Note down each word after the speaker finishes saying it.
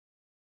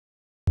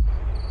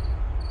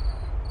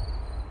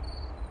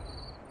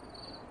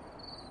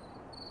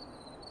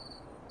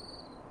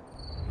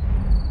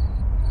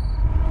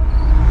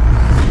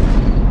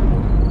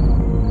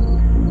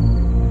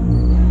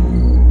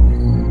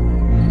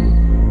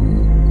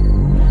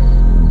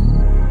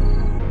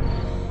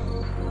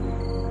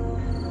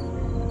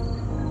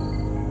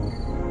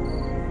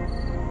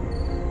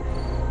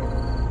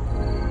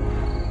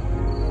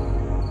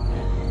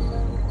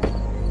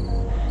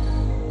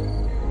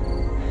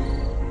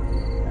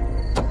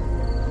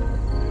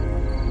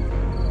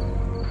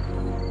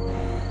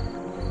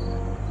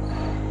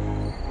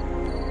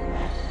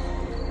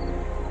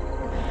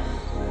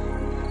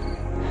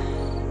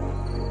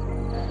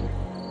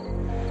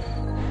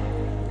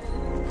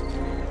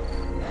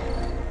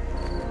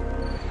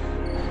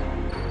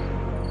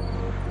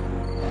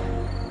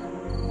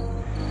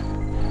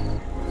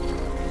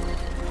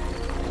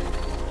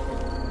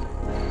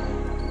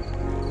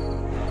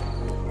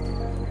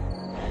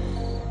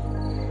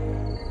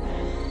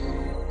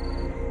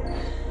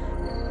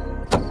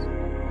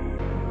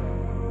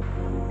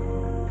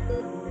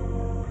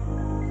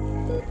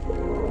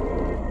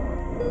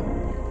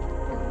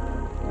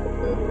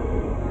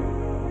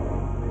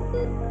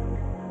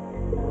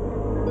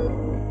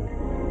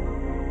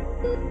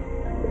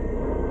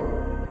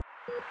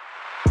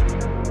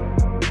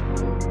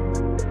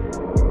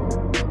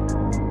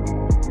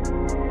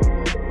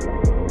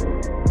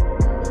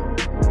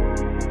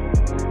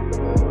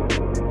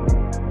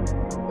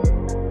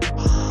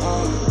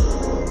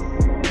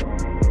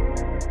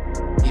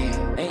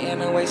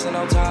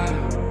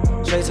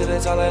Straight to the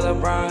top like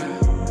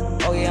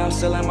LeBron. Oh yeah, I'm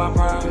still in my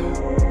prime.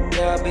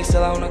 Yeah, I be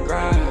still on the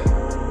grind.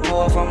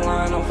 Oh, if I'm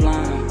lying, I'm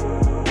flying.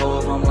 Oh,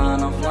 if I'm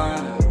lying, I'm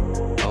flying.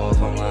 Oh,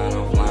 if I'm lying,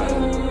 I'm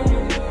flying.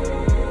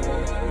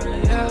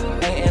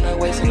 Yeah, ain't in a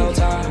wasting no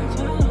time.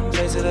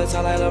 Straight to the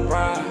top like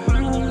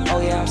LeBron. Oh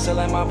yeah, I'm still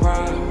in my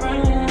prime.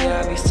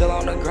 Yeah, I be still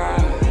on the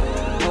grind.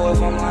 Oh, if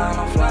I'm lying,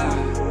 I'm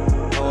flying.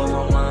 Oh, if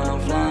I'm lying,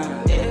 I'm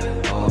flying.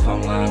 Yeah. Oh, if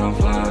I'm lying, I'm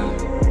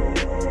flying.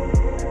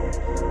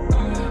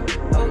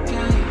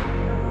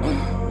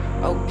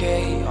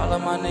 Okay, all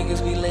of my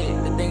niggas be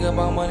lit. The thing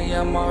about money,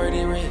 I'm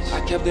already rich.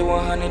 I kept it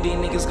 100, these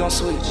niggas gon'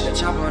 switch. The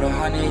chopper to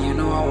 100, you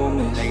know I won't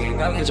miss. They can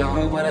go get your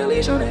hoe, but at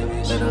least on that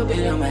bitch. Little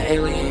bitch, I'm an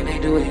alien, they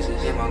do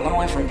exist. If I'm long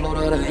way from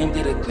Pluto to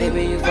empty the clip.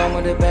 Baby, you phone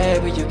with the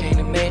bad, but you can't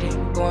admit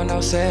it. Going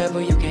outside,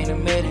 but you can't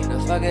admit it. The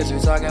fuck is you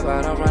talking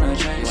about? I'm from the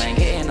trench. You ain't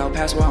getting no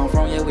pass where I'm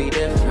from, yeah, we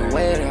different.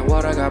 Where that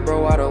water got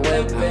bro out of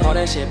whipping. All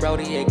that shit,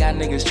 Brody, it got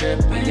niggas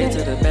tripping. Get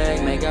to the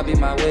bag, make God be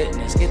my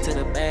witness. Get to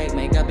the bag,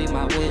 make God be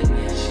my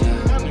witness.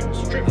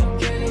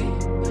 Okay,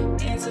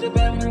 into the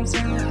bag when I'm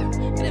tired.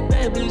 And that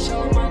bad bitch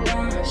on my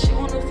line. She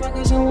wanna fuck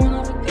us on one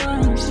of a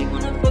gun. She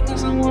wanna fuck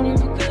us on one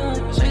of a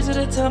gun. Straight to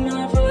the top, man,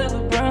 I feel like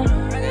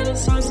LeBron. I got a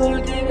song, so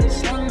I gave it a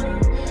song.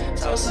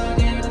 So I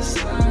gave it a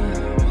song.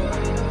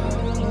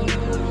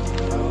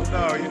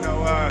 No, you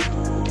know,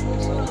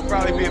 you'll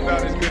probably be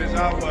about as good as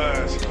I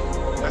was.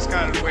 That's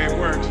kind of the way it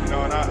works, you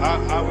know, and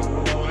I was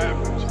below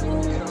average.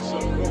 You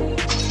know,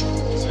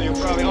 so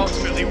you'll probably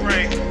ultimately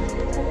rank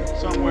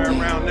somewhere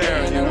around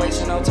there. Ain't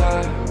wasting no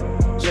time.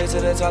 Straight to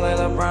the top like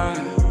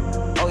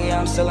LeBron. Oh yeah,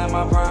 I'm still in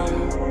my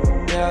prime.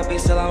 Yeah, I be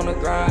still on the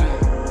grind.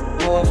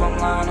 Oh, if I'm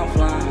lying, I'm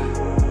flying.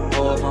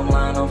 Oh, if I'm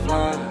lying, I'm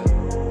flying.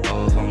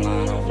 Oh, if I'm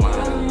lying, I'm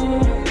flying.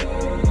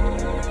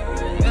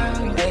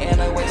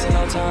 Ain't wasting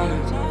no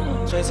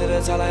time. Straight to the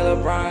top like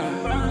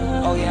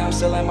LeBron. Oh yeah, I'm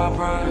still in my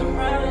prime.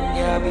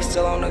 Yeah, I be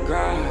still on the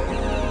grind.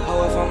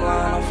 Oh, if I'm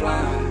lying, I'm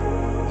flying.